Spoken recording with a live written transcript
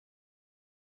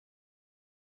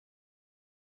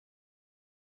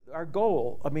Our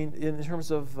goal, I mean, in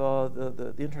terms of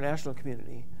the international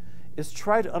community, is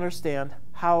try to understand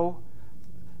how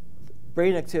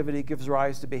brain activity gives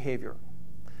rise to behavior.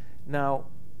 Now,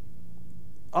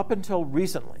 up until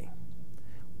recently,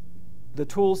 the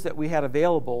tools that we had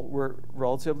available were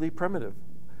relatively primitive.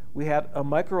 We had a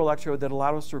microelectrode that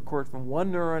allowed us to record from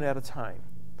one neuron at a time.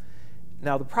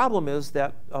 Now, the problem is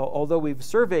that although we've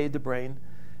surveyed the brain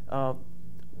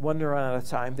one neuron at a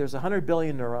time, there's 100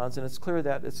 billion neurons, and it's clear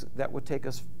that that would take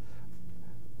us,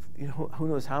 who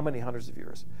knows how many hundreds of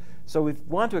years. So we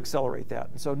want to accelerate that.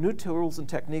 And so new tools and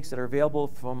techniques that are available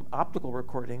from optical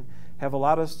recording have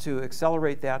allowed us to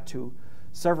accelerate that to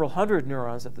several hundred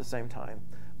neurons at the same time.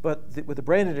 But with the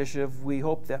Brain Initiative, we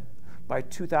hope that by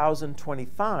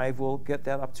 2025, we'll get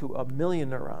that up to 1 million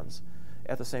neurons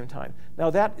at the same time.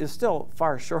 Now, that is still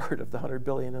far short of the 100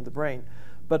 billion in the brain,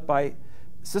 but by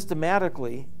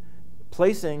systematically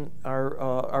placing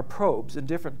our probes in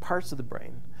different parts of the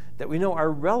brain that we know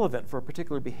are relevant for a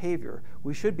particular behavior,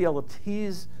 we should be able to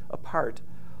tease apart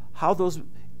how those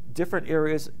different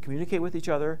areas communicate with each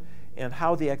other and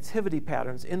how the activity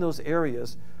patterns in those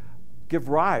areas give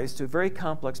rise to very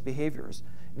complex behaviors.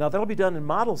 Now, that'll be done in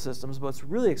model systems, but what's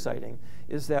really exciting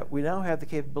is that we now have the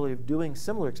capability of doing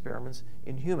similar experiments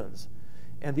in humans.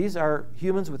 And these are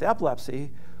humans with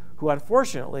epilepsy who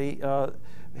unfortunately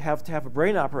have to have a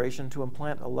brain operation to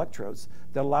implant electrodes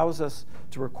that allows us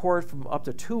to record from up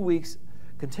to 2 weeks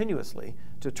continuously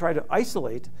to try to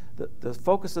isolate the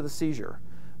focus of the seizure.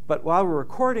 But while we're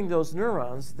recording those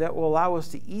neurons, that will allow us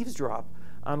to eavesdrop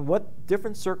on what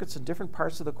different circuits in different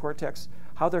parts of the cortex,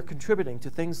 how they're contributing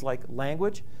to things like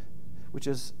language, which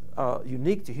is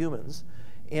unique to humans,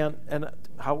 and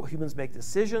how humans make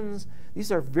decisions.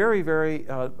 These are very, very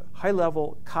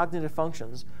high-level cognitive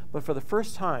functions, but for the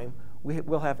first time, we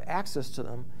will have access to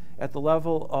them at the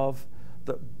level of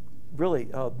the really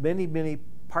many, many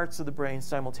parts of the brain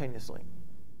simultaneously.